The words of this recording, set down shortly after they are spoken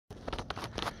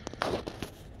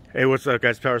Hey, what's up,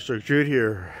 guys? Power Stroke Jude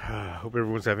here. Hope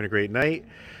everyone's having a great night.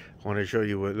 I want to show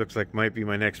you what looks like might be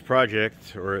my next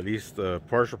project, or at least a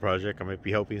partial project. I might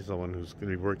be helping someone who's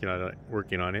going to be working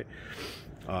on it.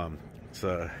 It's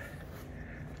ooh,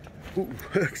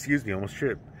 excuse me, almost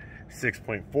tripped.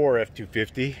 6.4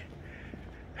 F250.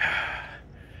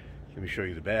 Let me show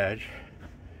you the badge.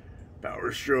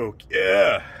 Power Stroke,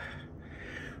 yeah.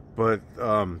 But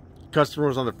customer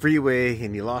was on the freeway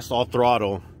and he lost all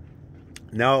throttle.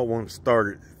 Now it won't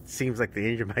start. It seems like the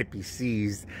engine might be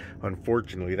seized.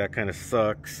 Unfortunately, that kind of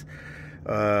sucks.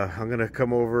 I'm gonna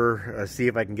come over, see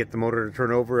if I can get the motor to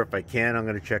turn over. If I can, I'm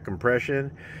gonna check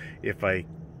compression. If I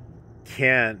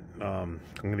can't, I'm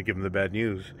gonna give them the bad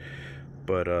news.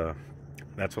 But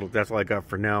that's all I got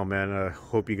for now, man.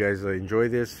 Hope you guys enjoy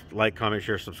this. Like, comment,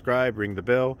 share, subscribe, ring the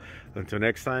bell. Until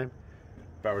next time,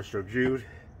 Power Stroke Jude.